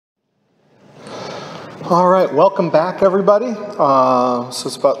All right, welcome back, everybody. So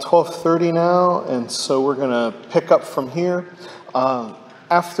it's about 12:30 now, and so we're going to pick up from here.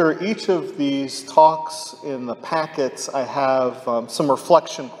 After each of these talks in the packets, I have some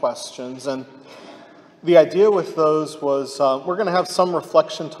reflection questions, and the idea with those was we're going to have some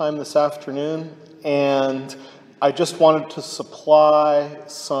reflection time this afternoon, and I just wanted to supply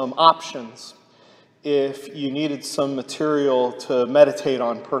some options if you needed some material to meditate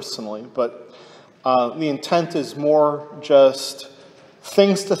on personally, but the intent is more just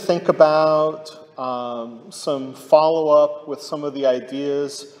things to think about, some follow-up with some of the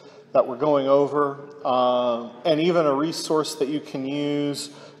ideas that we're going over, and even a resource that you can use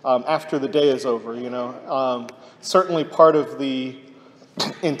after the day is over, you know. Certainly part of the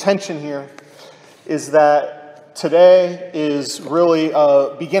intention here is that today is really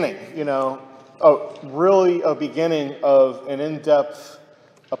a beginning, you know, really a beginning of an in-depth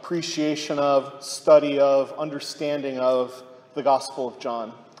appreciation of, study of, understanding of the Gospel of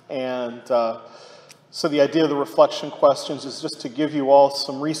John. And so the idea of the reflection questions is just to give you all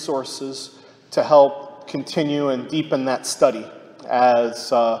some resources to help continue and deepen that study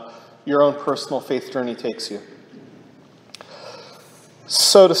as your own personal faith journey takes you.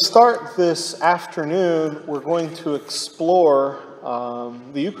 So to start this afternoon, we're going to explore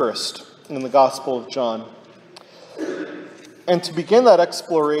the Eucharist in the Gospel of John. And to begin that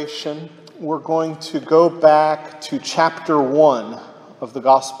exploration, we're going to go back to chapter 1 of the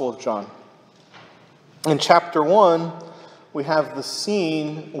Gospel of John. In chapter 1, we have the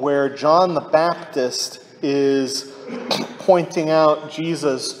scene where John the Baptist is pointing out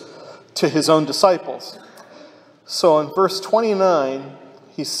Jesus to his own disciples. So in verse 29,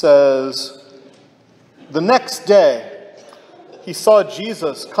 he says, "The next day he saw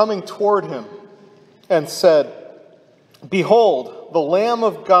Jesus coming toward him and said, 'Behold, the Lamb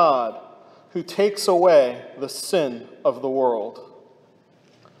of God who takes away the sin of the world.'"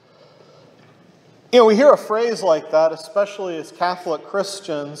 You know, we hear a phrase like that, especially as Catholic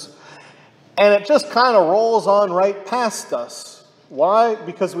Christians, and it just kind of rolls on right past us. Why?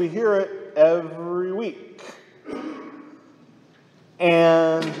 Because we hear it every week.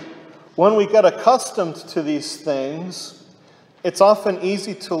 And when we get accustomed to these things, it's often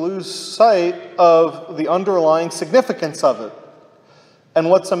easy to lose sight of the underlying significance of it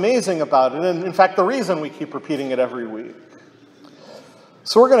and what's amazing about it, and in fact the reason we keep repeating it every week.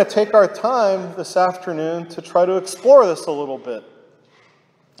 So we're going to take our time this afternoon to try to explore this a little bit.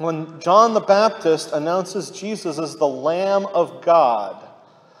 When John the Baptist announces Jesus as the Lamb of God,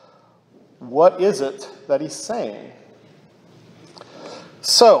 what is it that he's saying?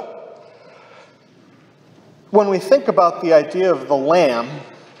 So, when we think about the idea of the Lamb,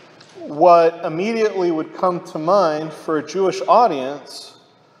 what immediately would come to mind for a Jewish audience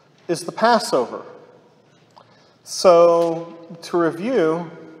is the Passover. So, to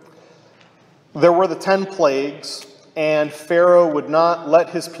review, there were the 10 plagues, and Pharaoh would not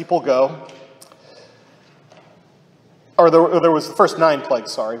let his people go. Or there was the first 9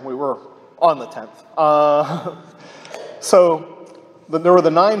 plagues, sorry. We were on the 10th. So, there were the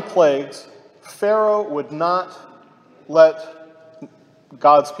 9 plagues. Pharaoh would not let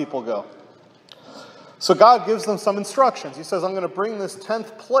God's people go. So God gives them some instructions. He says, I'm going to bring this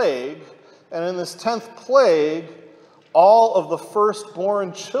 10th plague, and in this 10th plague, all of the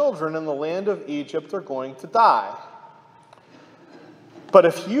firstborn children in the land of Egypt are going to die. But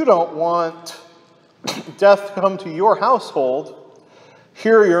if you don't want death to come to your household,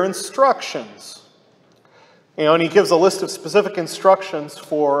 here are your instructions. You know, and he gives a list of specific instructions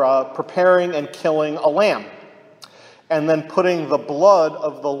for preparing and killing a lamb, and then putting the blood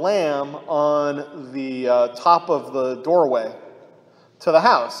of the lamb on the top of the doorway to the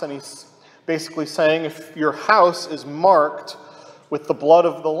house. And he's basically saying, if your house is marked with the blood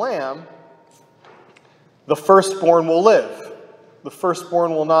of the lamb, the firstborn will live. The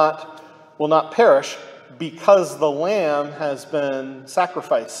firstborn will not perish, because the lamb has been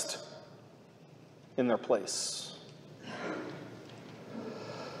sacrificed in their place.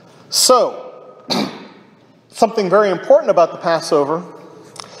 So, something very important about the Passover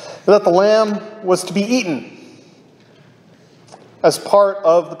is that the lamb was to be eaten as part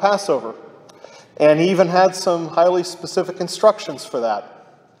of the Passover. And he even had some highly specific instructions for that.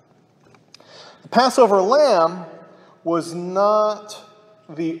 The Passover lamb was not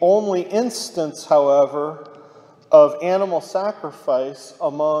the only instance, however, of animal sacrifice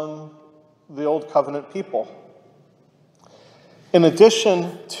among the Old Covenant people. In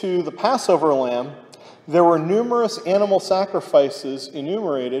addition to the Passover lamb, there were numerous animal sacrifices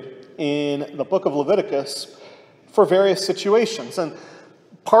enumerated in the book of Leviticus for various situations. And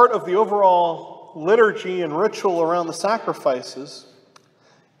part of the overall liturgy and ritual around the sacrifices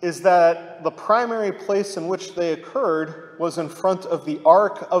is that the primary place in which they occurred was in front of the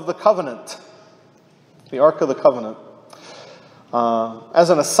Ark of the Covenant. The Ark of the Covenant. As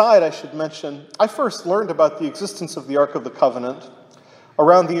an aside, I should mention, I first learned about the existence of the Ark of the Covenant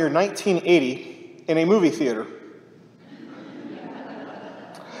around the year 1980 in a movie theater.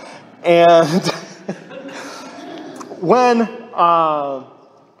 And when I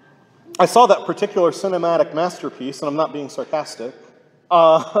saw that particular cinematic masterpiece, and I'm not being sarcastic,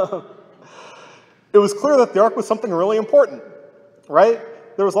 it was clear that the Ark was something really important, right?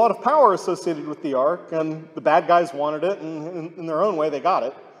 There was a lot of power associated with the Ark, and the bad guys wanted it, and in their own way, they got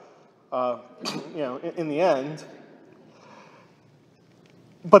it, in the end.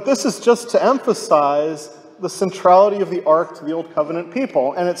 But this is just to emphasize the centrality of the Ark to the Old Covenant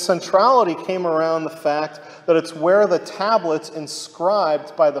people, and its centrality came around the fact that it's where the tablets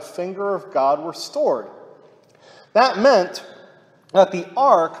inscribed by the finger of God were stored. That meant that the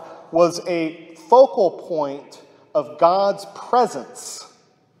Ark was a focal point of God's presence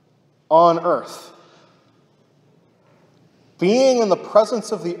on earth. Being in the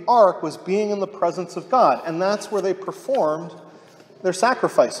presence of the Ark was being in the presence of God, and that's where they performed their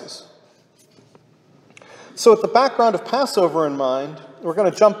sacrifices. So with the background of Passover in mind, we're going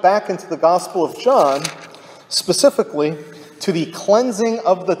to jump back into the Gospel of John, specifically to the cleansing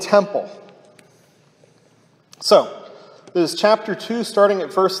of the temple. So, this is chapter 2, starting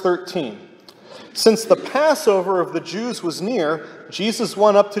at verse 13. Since the Passover of the Jews was near, Jesus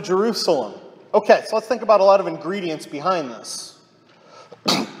went up to Jerusalem. Okay, so let's think about a lot of ingredients behind this.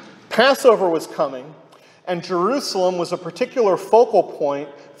 Passover was coming, and Jerusalem was a particular focal point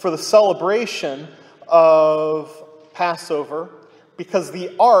for the celebration of Passover because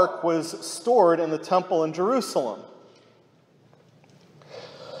the Ark was stored in the temple in Jerusalem.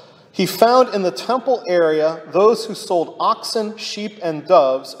 He found in the temple area those who sold oxen, sheep, and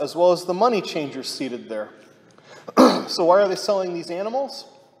doves, as well as the money changers seated there. So why are they selling these animals?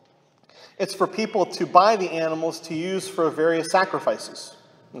 It's for people to buy the animals to use for various sacrifices.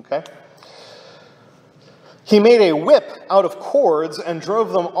 Okay? He made a whip out of cords and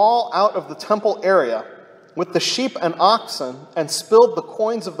drove them all out of the temple area with the sheep and oxen, and spilled the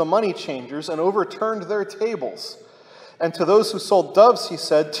coins of the money changers and overturned their tables. And to those who sold doves, he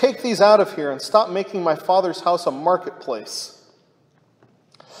said, "Take these out of here and stop making my Father's house a marketplace."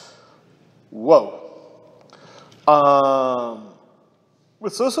 Whoa.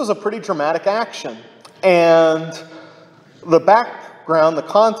 So this was a pretty dramatic action. And the background, the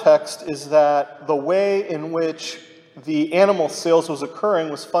context, is that the way in which the animal sales was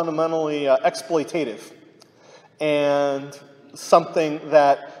occurring was fundamentally exploitative. And something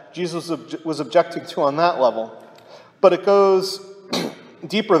that Jesus was objecting to on that level. But it goes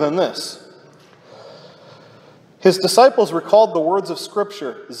deeper than this. His disciples recalled the words of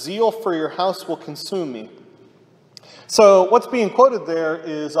Scripture, "Zeal for your house will consume me." So what's being quoted there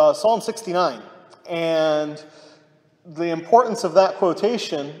is Psalm 69. And the importance of that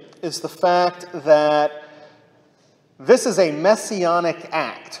quotation is the fact that this is a messianic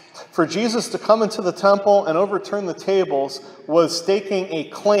act. For Jesus to come into the temple and overturn the tables was staking a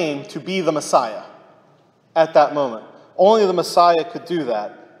claim to be the Messiah at that moment. Only the Messiah could do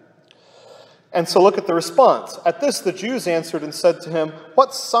that. And so look at the response. At this, the Jews answered and said to him,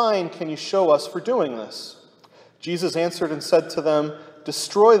 "What sign can you show us for doing this?" Jesus answered and said to them,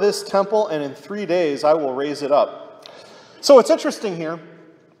 "Destroy this temple, and in 3 days I will raise it up." So what's interesting here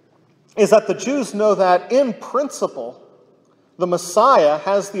is that the Jews know that in principle, the Messiah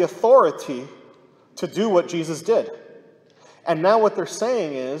has the authority to do what Jesus did. And now what they're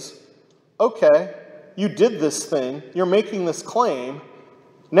saying is, okay, you did this thing, you're making this claim,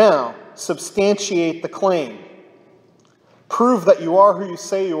 now substantiate the claim. Prove that you are who you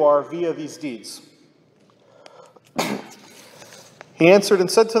say you are via these deeds. He answered and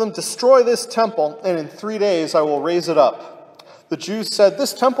said to them, "Destroy this temple, and in 3 days I will raise it up." The Jews said,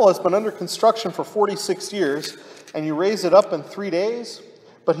 "This temple has been under construction for 46 years, and you raise it up in 3 days?"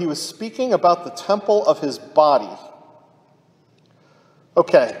 But he was speaking about the temple of his body.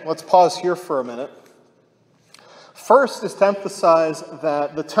 Okay, let's pause here for a minute. First is to emphasize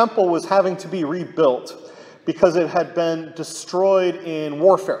that the temple was having to be rebuilt because it had been destroyed in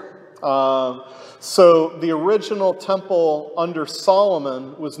warfare. So the original temple under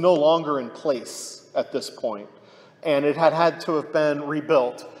Solomon was no longer in place at this point, and it had to have been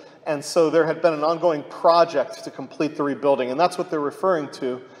rebuilt. And so there had been an ongoing project to complete the rebuilding, and that's what they're referring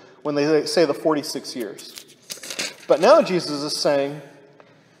to when they say the 46 years. But now Jesus is saying,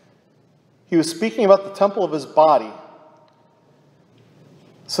 he was speaking about the temple of his body.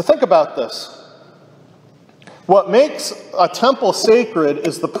 So think about this. What makes a temple sacred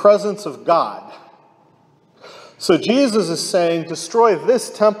is the presence of God. So Jesus is saying, destroy this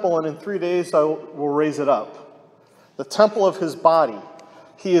temple and in 3 days I will raise it up. The temple of his body.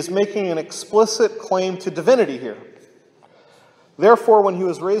 He is making an explicit claim to divinity here. Therefore, when he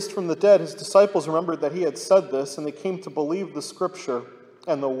was raised from the dead, his disciples remembered that he had said this, and they came to believe the scripture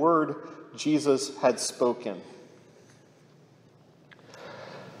and the word Jesus had spoken.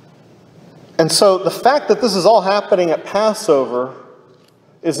 And so the fact that this is all happening at Passover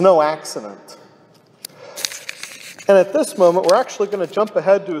is no accident. And at this moment, we're actually going to jump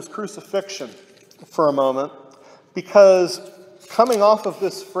ahead to his crucifixion for a moment, because coming off of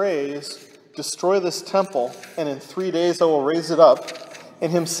this phrase, destroy this temple, and in 3 days I will raise it up,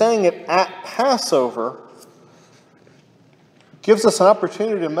 and him saying it at Passover, gives us an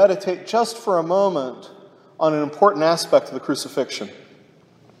opportunity to meditate just for a moment on an important aspect of the crucifixion.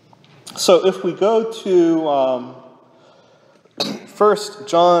 So if we go to 1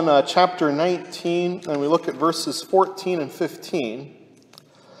 John chapter 19, and we look at verses 14 and 15,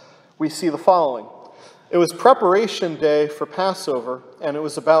 we see the following. It was preparation day for Passover, and it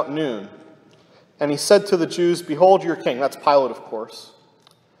was about noon. And he said to the Jews, behold your king. That's Pilate, of course.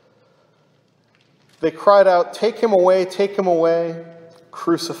 They cried out, take him away,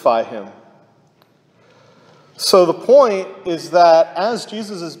 crucify him. So the point is that as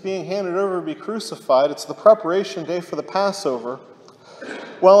Jesus is being handed over to be crucified, it's the preparation day for the Passover.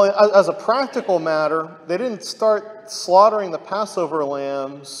 Well, as a practical matter, they didn't start slaughtering the Passover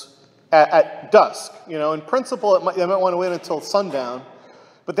lambs at dusk. You know, in principle, they might want to wait until sundown.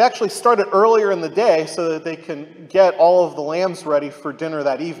 But they actually started earlier in the day so that they can get all of the lambs ready for dinner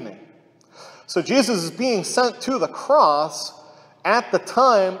that evening. So Jesus is being sent to the cross at the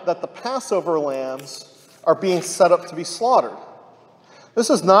time that the Passover lambs are being set up to be slaughtered.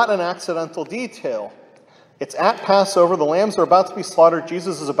 This is not an accidental detail. It's at Passover, the lambs are about to be slaughtered,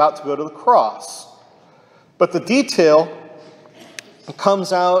 Jesus is about to go to the cross. But the detail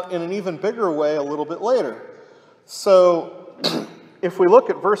comes out in an even bigger way a little bit later. So if we look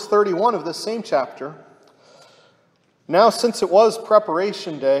at verse 31 of this same chapter, now since it was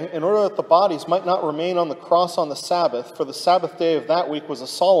preparation day, in order that the bodies might not remain on the cross on the Sabbath, for the Sabbath day of that week was a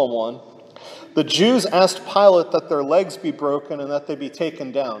solemn one, the Jews asked Pilate that their legs be broken and that they be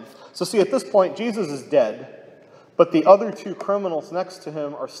taken down. So see, at this point, Jesus is dead, but the other two criminals next to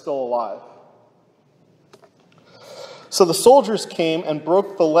him are still alive. So the soldiers came and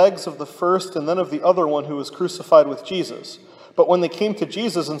broke the legs of the first and then of the other one who was crucified with Jesus. But when they came to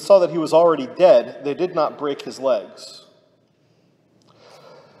Jesus and saw that he was already dead, they did not break his legs.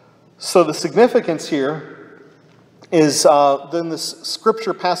 So the significance here is then this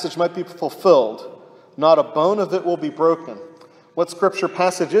scripture passage might be fulfilled. Not a bone of it will be broken. What scripture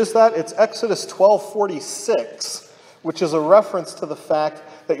passage is that? It's Exodus 12:46, which is a reference to the fact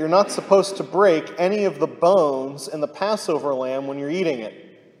that you're not supposed to break any of the bones in the Passover lamb when you're eating it.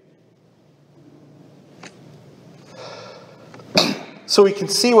 So we can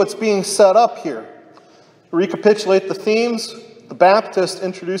see what's being set up here. Recapitulate the themes. The Baptist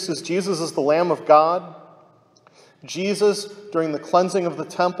introduces Jesus as the Lamb of God. Jesus, during the cleansing of the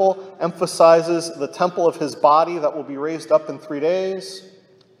temple, emphasizes the temple of his body that will be raised up in 3 days.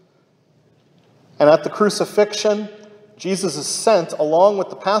 And at the crucifixion, Jesus is sent along with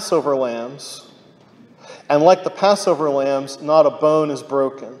the Passover lambs. And like the Passover lambs, not a bone is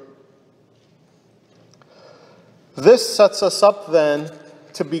broken. This sets us up then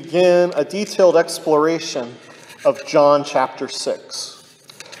to begin a detailed exploration of John chapter 6.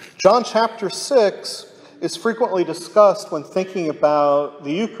 John chapter 6 is frequently discussed when thinking about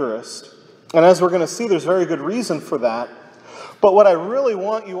the Eucharist. And as we're going to see, there's very good reason for that. But what I really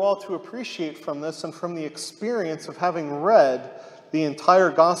want you all to appreciate from this and from the experience of having read the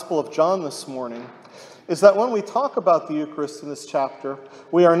entire Gospel of John this morning is that when we talk about the Eucharist in this chapter,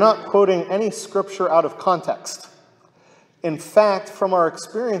 we are not quoting any scripture out of context. In fact, from our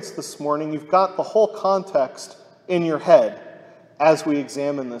experience this morning, you've got the whole context in your head as we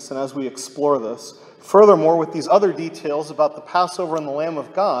examine this and as we explore this. Furthermore, with these other details about the Passover and the Lamb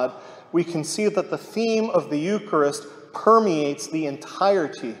of God, we can see that the theme of the Eucharist permeates the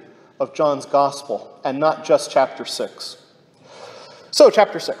entirety of John's Gospel and not just chapter 6. So,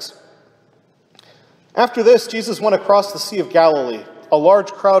 chapter 6. After this, Jesus went across the Sea of Galilee. A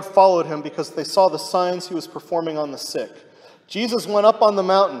large crowd followed him because they saw the signs he was performing on the sick. Jesus went up on the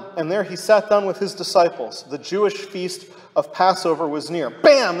mountain, and there he sat down with his disciples. The Jewish feast of Passover was near.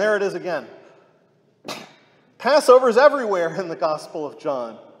 Bam! There it is again. Passover is everywhere in the Gospel of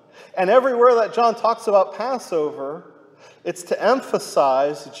John. And everywhere that John talks about Passover, it's to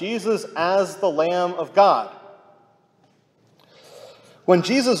emphasize Jesus as the Lamb of God. When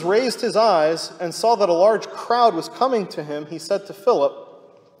Jesus raised his eyes and saw that a large crowd was coming to him, he said to Philip,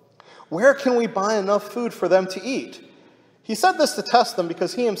 "Where can we buy enough food for them to eat?" He said this to test them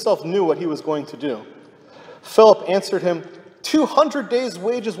because he himself knew what he was going to do. Philip answered him, 200 days'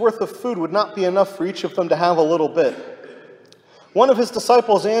 wages worth of food would not be enough for each of them to have a little bit. One of his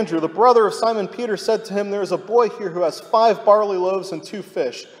disciples, Andrew, the brother of Simon Peter, said to him, "There is a boy here who has 5 barley loaves and 2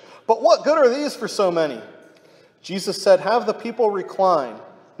 fish. But what good are these for so many?" Jesus said, "Have the people recline."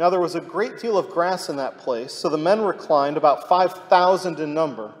 Now there was a great deal of grass in that place, so the men reclined, about 5,000 in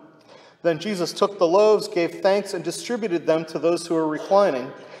number. Then Jesus took the loaves, gave thanks, and distributed them to those who were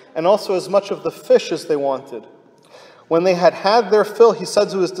reclining, and also as much of the fish as they wanted. When they had had their fill, he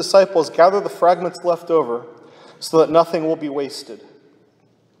said to his disciples, "Gather the fragments left over, so that nothing will be wasted."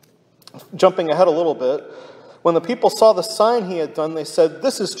 Jumping ahead a little bit, when the people saw the sign he had done, they said,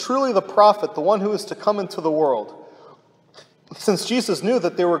 "This is truly the prophet, the one who is to come into the world." Since Jesus knew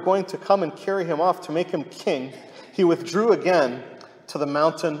that they were going to come and carry him off to make him king, he withdrew again to the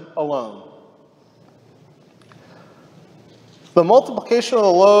mountain alone. The multiplication of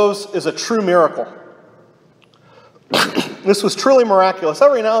the loaves is a true miracle. This was truly miraculous.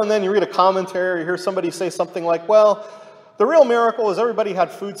 Every now and then you read a commentary or you hear somebody say something like, well, the real miracle is everybody had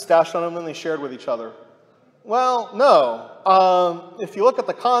food stashed on them and they shared with each other. Well, no. If you look at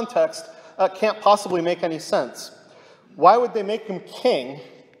the context, that can't possibly make any sense. Why would they make him king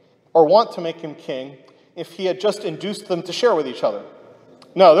or want to make him king if he had just induced them to share with each other?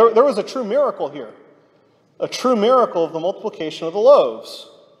 No, there was a true miracle here. A true miracle of the multiplication of the loaves.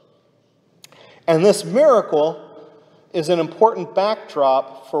 And this miracle is an important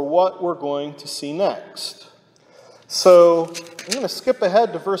backdrop for what we're going to see next. So I'm going to skip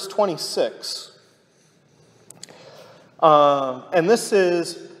ahead to verse 26. And this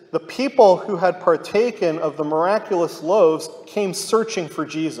is the people who had partaken of the miraculous loaves came searching for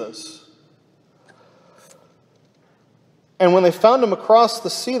Jesus. And when they found him across the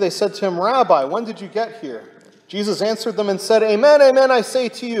sea, they said to him, "Rabbi, when did you get here?" Jesus answered them and said, "Amen, amen, I say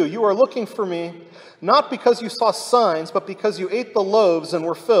to you, you are looking for me, not because you saw signs, but because you ate the loaves and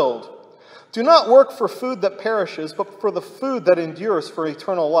were filled. Do not work for food that perishes, but for the food that endures for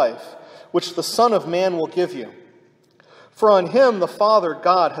eternal life, which the Son of Man will give you. For on him the Father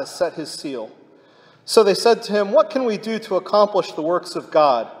God has set his seal." So they said to him, "What can we do to accomplish the works of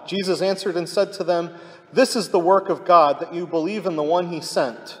God?" Jesus answered and said to them, "This is the work of God, that you believe in the one he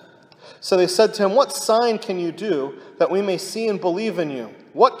sent." So they said to him, "What sign can you do that we may see and believe in you?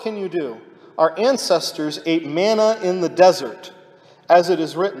 What can you do? Our ancestors ate manna in the desert. As it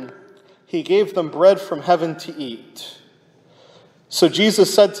is written, he gave them bread from heaven to eat." So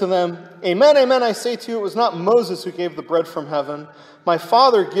Jesus said to them, "Amen, amen, I say to you, it was not Moses who gave the bread from heaven. My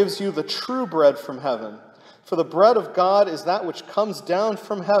Father gives you the true bread from heaven. For the bread of God is that which comes down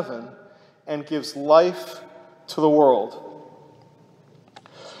from heaven and gives life to the world."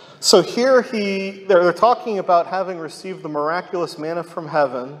 So here they're talking about having received the miraculous manna from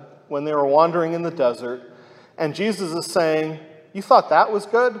heaven when they were wandering in the desert. And Jesus is saying, "You thought that was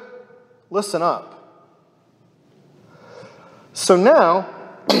good? Listen up." So now,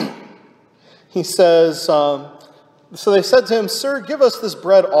 he says, so they said to him, "Sir, give us this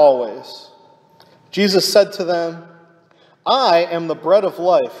bread always." Jesus said to them, "I am the bread of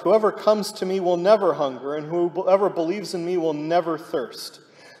life. Whoever comes to me will never hunger, and whoever believes in me will never thirst."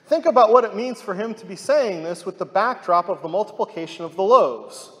 Think about what it means for him to be saying this with the backdrop of the multiplication of the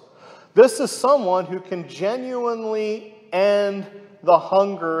loaves. This is someone who can genuinely end the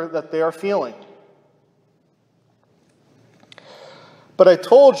hunger that they are feeling. "But I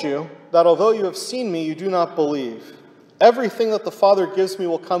told you that although you have seen me, you do not believe. Everything that the Father gives me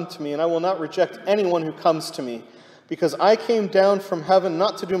will come to me, and I will not reject anyone who comes to me, because I came down from heaven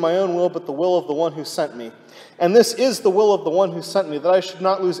not to do my own will, but the will of the one who sent me. And this is the will of the one who sent me, that I should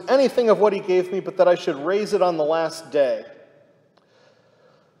not lose anything of what he gave me, but that I should raise it on the last day."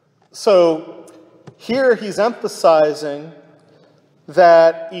 So here he's emphasizing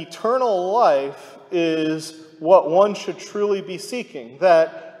that eternal life is what one should truly be seeking.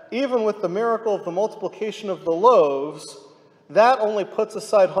 That even with the miracle of the multiplication of the loaves, that only puts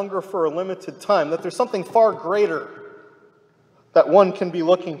aside hunger for a limited time. That there's something far greater that one can be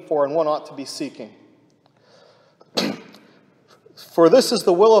looking for and one ought to be seeking. "For this is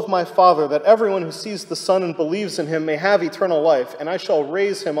the will of my Father, that everyone who sees the Son and believes in him may have eternal life, and I shall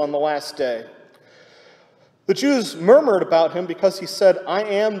raise him on the last day." The Jews murmured about him because he said, "I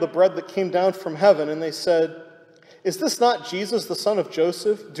am the bread that came down from heaven." And they said, "Is this not Jesus, the son of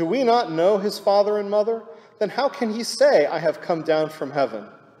Joseph? Do we not know his father and mother? Then how can he say, 'I have come down from heaven'?"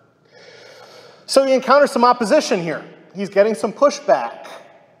 So he encounters some opposition here. he's getting some pushback.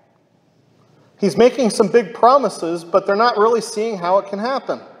 He's making some big promises, but they're not really seeing how it can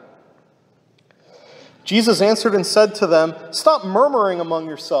happen. Jesus answered and said to them, "Stop murmuring among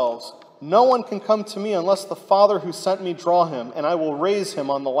yourselves. No one can come to me unless the Father who sent me draw him, and I will raise him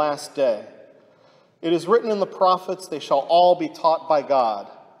on the last day. It is written in the prophets, they shall all be taught by God.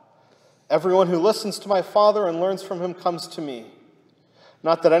 Everyone who listens to my Father and learns from him comes to me.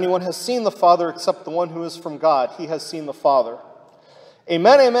 Not that anyone has seen the Father except the one who is from God. He has seen the Father.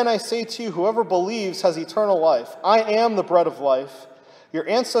 Amen, amen, I say to you, whoever believes has eternal life. I am the bread of life. Your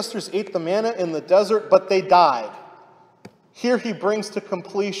ancestors ate the manna in the desert, but they died." Here he brings to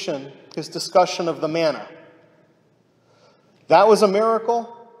completion his discussion of the manna. That was a miracle.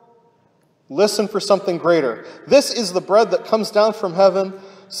 Listen for something greater. This is the bread that comes down from heaven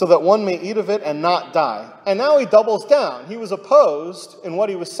so that one may eat of it and not die. And now he doubles down. He was opposed in what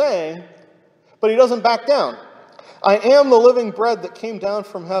he was saying, but he doesn't back down. I am the living bread that came down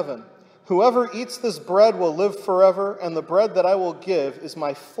from heaven. Whoever eats this bread will live forever, and the bread that I will give is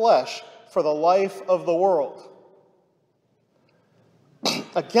my flesh for the life of the world.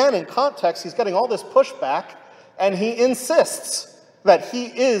 Again, in context, he's getting all this pushback, and he insists that he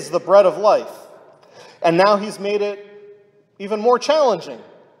is the bread of life. And now he's made it even more challenging.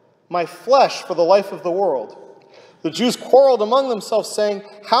 My flesh for the life of the world. The Jews quarreled among themselves, saying,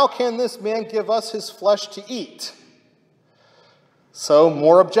 "How can this man give us his flesh to eat?" So,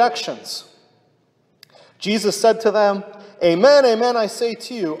 more objections. Jesus said to them, "Amen, amen, I say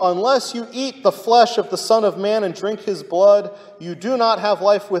to you, unless you eat the flesh of the Son of Man and drink his blood, you do not have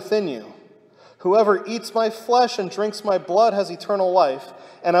life within you. Whoever eats my flesh and drinks my blood has eternal life,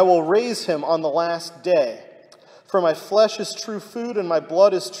 and I will raise him on the last day. For my flesh is true food, and my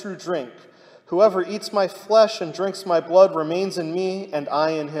blood is true drink. Whoever eats my flesh and drinks my blood remains in me, and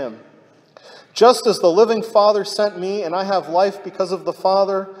I in him. Just as the living Father sent me, and I have life because of the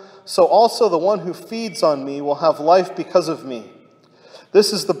Father, so also the one who feeds on me will have life because of me.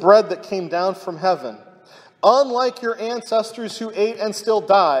 This is the bread that came down from heaven. Unlike your ancestors who ate and still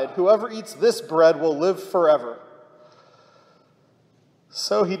died, whoever eats this bread will live forever."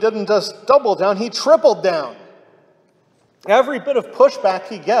 So he didn't just double down, he tripled down. Every bit of pushback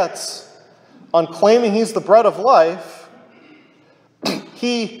he gets on claiming he's the bread of life,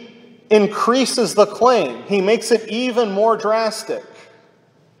 he increases the claim. He makes it even more drastic.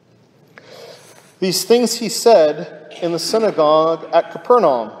 These things he said in the synagogue at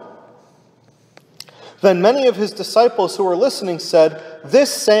Capernaum. Then many of his disciples who were listening said,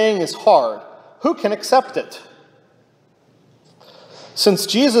 "This saying is hard. Who can accept it?" Since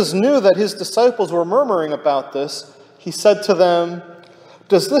Jesus knew that his disciples were murmuring about this, he said to them,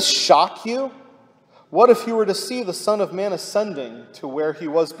 "Does this shock you? What if you were to see the Son of Man ascending to where he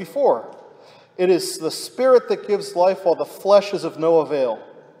was before? It is the Spirit that gives life, while the flesh is of no avail.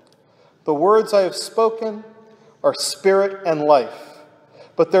 The words I have spoken are spirit and life.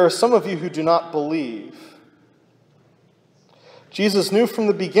 But there are some of you who do not believe." Jesus knew from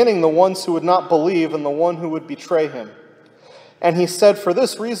the beginning the ones who would not believe and the one who would betray him. And he said, "For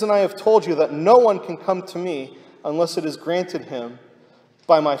this reason I have told you that no one can come to me unless it is granted him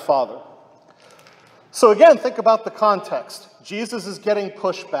by my Father." So again, think about the context. Jesus is getting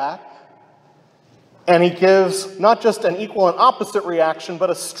pushback, and he gives not just an equal and opposite reaction, but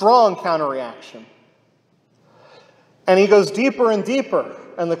a strong counterreaction. And he goes deeper and deeper,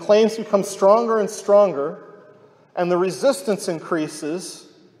 and the claims become stronger and stronger, and the resistance increases.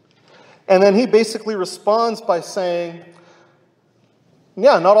 And then he basically responds by saying,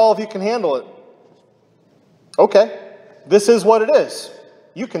 "Yeah, not all of you can handle it. Okay, this is what it is.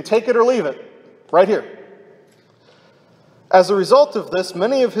 You can take it or leave it, right here." As a result of this,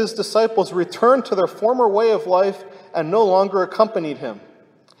 many of his disciples returned to their former way of life and no longer accompanied him.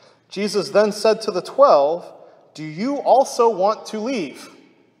 Jesus then said to the 12, "Do you also want to leave?"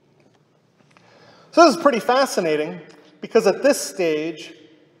 So this is pretty fascinating, because at this stage,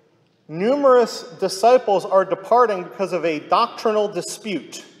 numerous disciples are departing because of a doctrinal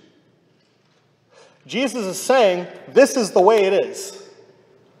dispute. Jesus is saying, this is the way it is.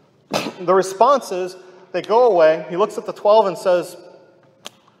 The response is, they go away. He looks at the 12 and says,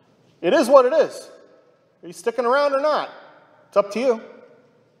 "It is what it is. Are you sticking around or not? It's up to you.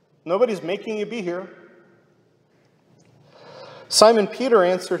 Nobody's making you be here." Simon Peter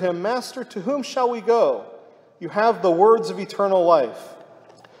answered him, "Master, to whom shall we go? You have the words of eternal life.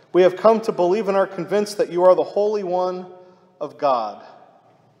 We have come to believe and are convinced that you are the Holy One of God."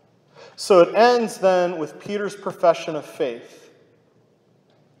 So it ends then with Peter's profession of faith.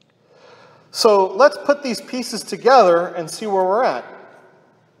 So let's put these pieces together and see where we're at.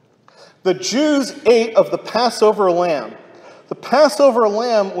 The Jews ate of the Passover lamb. The Passover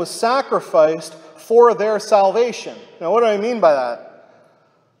lamb was sacrificed for their salvation. Now, what do I mean by that?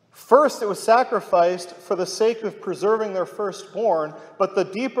 First, it was sacrificed for the sake of preserving their firstborn, but the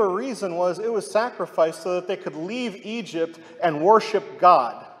deeper reason was it was sacrificed so that they could leave Egypt and worship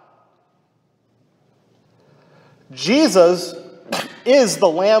God. Jesus is the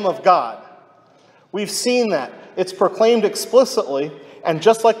Lamb of God. We've seen that. It's proclaimed explicitly, and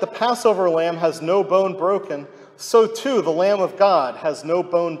just like the Passover lamb has no bone broken, so too the Lamb of God has no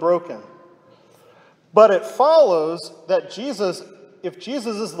bone broken. But it follows that if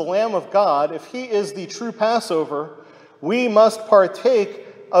Jesus is the Lamb of God, if he is the true Passover, we must partake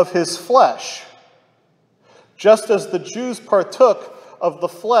of his flesh, just as the Jews partook of the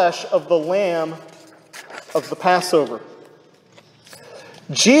flesh of the lamb of the Passover.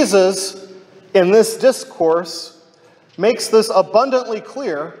 Jesus, in this discourse, makes this abundantly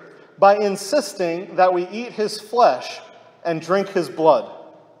clear by insisting that we eat his flesh and drink his blood.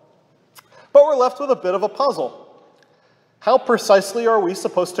 But we're left with a bit of a puzzle. How precisely are we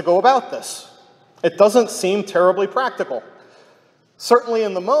supposed to go about this? It doesn't seem terribly practical. Certainly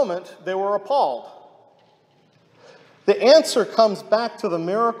in the moment, they were appalled. The answer comes back to the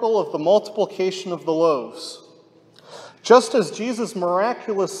miracle of the multiplication of the loaves. Just as Jesus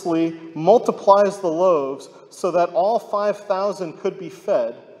miraculously multiplies the loaves so that all 5,000 could be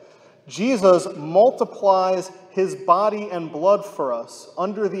fed, Jesus multiplies his body and blood for us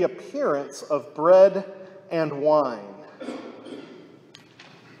under the appearance of bread and wine.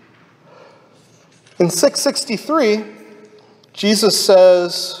 In 663, Jesus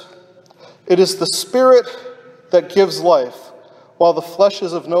says, "It is the Spirit that gives life, while the flesh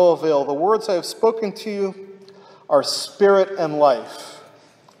is of no avail. The words I have spoken to you are spirit and life."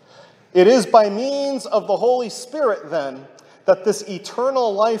 It is by means of the Holy Spirit, then, that this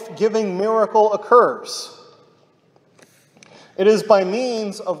eternal life-giving miracle occurs. It is by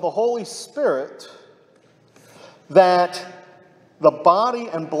means of the Holy Spirit that the body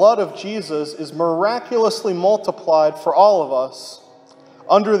and blood of Jesus is miraculously multiplied for all of us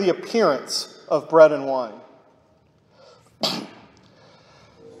under the appearance of bread and wine.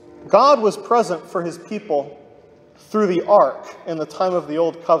 God was present for his people through the ark in the time of the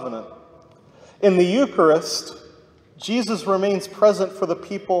Old Covenant. In the Eucharist, Jesus remains present for the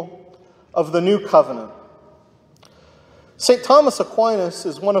people of the New Covenant. St. Thomas Aquinas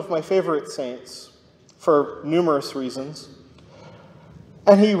is one of my favorite saints for numerous reasons.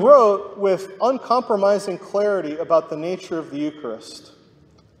 And he wrote with uncompromising clarity about the nature of the Eucharist.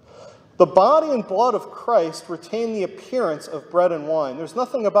 The body and blood of Christ retain the appearance of bread and wine. There's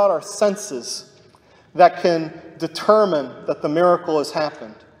nothing about our senses that can determine that the miracle has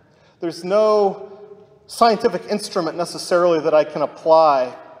happened. There's no scientific instrument necessarily that I can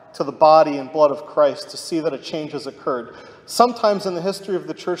apply to the body and blood of Christ to see that a change has occurred. Sometimes in the history of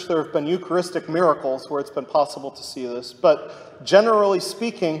the church there have been Eucharistic miracles where it's been possible to see this, but generally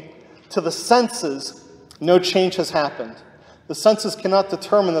speaking, to the senses, no change has happened. The senses cannot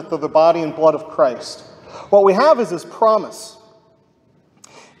determine that they're the body and blood of Christ. What we have is his promise.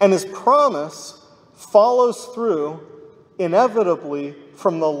 And his promise follows through inevitably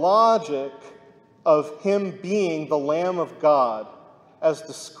from the logic of him being the Lamb of God as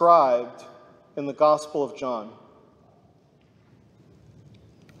described in the Gospel of John.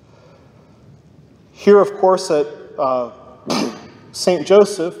 Here, of course, at St.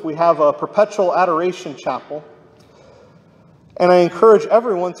 Joseph, we have a perpetual adoration chapel. And I encourage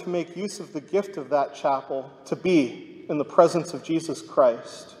everyone to make use of the gift of that chapel to be in the presence of Jesus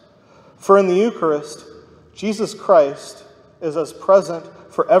Christ. For in the Eucharist, Jesus Christ is as present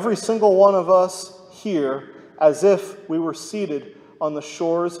for every single one of us here as if we were seated on the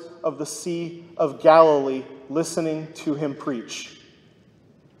shores of the Sea of Galilee listening to him preach.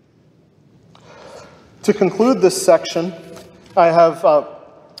 To conclude this section, I have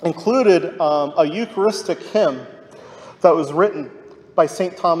included a Eucharistic hymn that was written by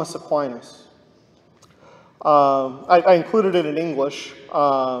St. Thomas Aquinas. I included it in English,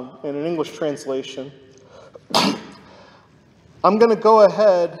 in an English translation. I'm going to go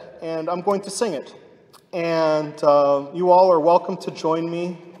ahead and I'm going to sing it. And you all are welcome to join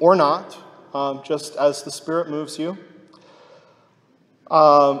me or not, just as the Spirit moves you.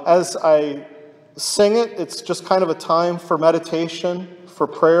 As I sing it, it's just kind of a time for meditation, for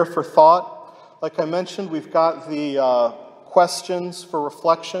prayer, for thought. Like I mentioned, we've got the questions for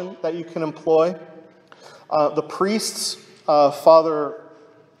reflection that you can employ. The priests, Father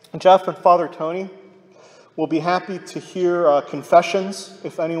Jeff and Father Tony, will be happy to hear confessions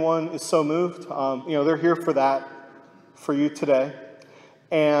if anyone is so moved. They're here for that, for you today.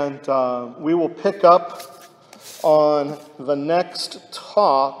 And we will pick up on the next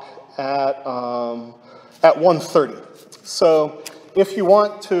talk at 1:30. So if you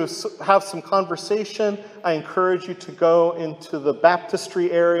want to have some conversation, I encourage you to go into the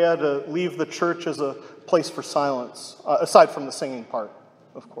baptistry area, to leave the church as a place for silence, aside from the singing part,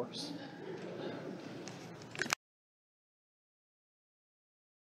 of course.